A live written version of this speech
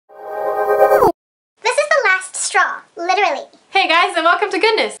straw, literally. Hey guys, and welcome to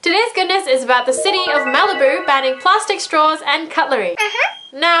Goodness. Today's Goodness is about the city of Malibu banning plastic straws and cutlery.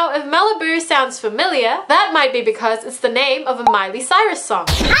 Now, if Malibu sounds familiar, that might be because it's the name of a Miley Cyrus song.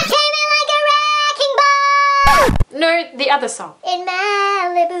 I came in like a wrecking ball! No, the other song. In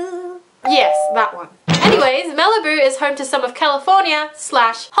Malibu. Yes, that one. Anyways, Malibu is home to some of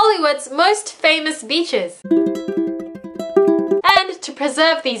California/Hollywood's most famous beaches. And to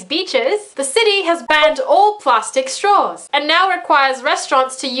preserve these beaches, the city has banned all plastic straws and now requires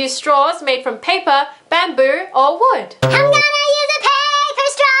restaurants to use straws made from paper, bamboo, or wood. I'm gonna use a paper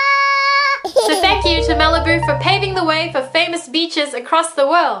straw! So thank you to Malibu for paving the way for famous beaches across the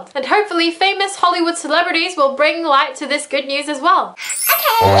world. And hopefully famous Hollywood celebrities will bring light to this good news as well.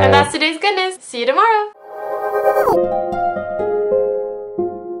 Okay. And that's today's Goodness. See you tomorrow.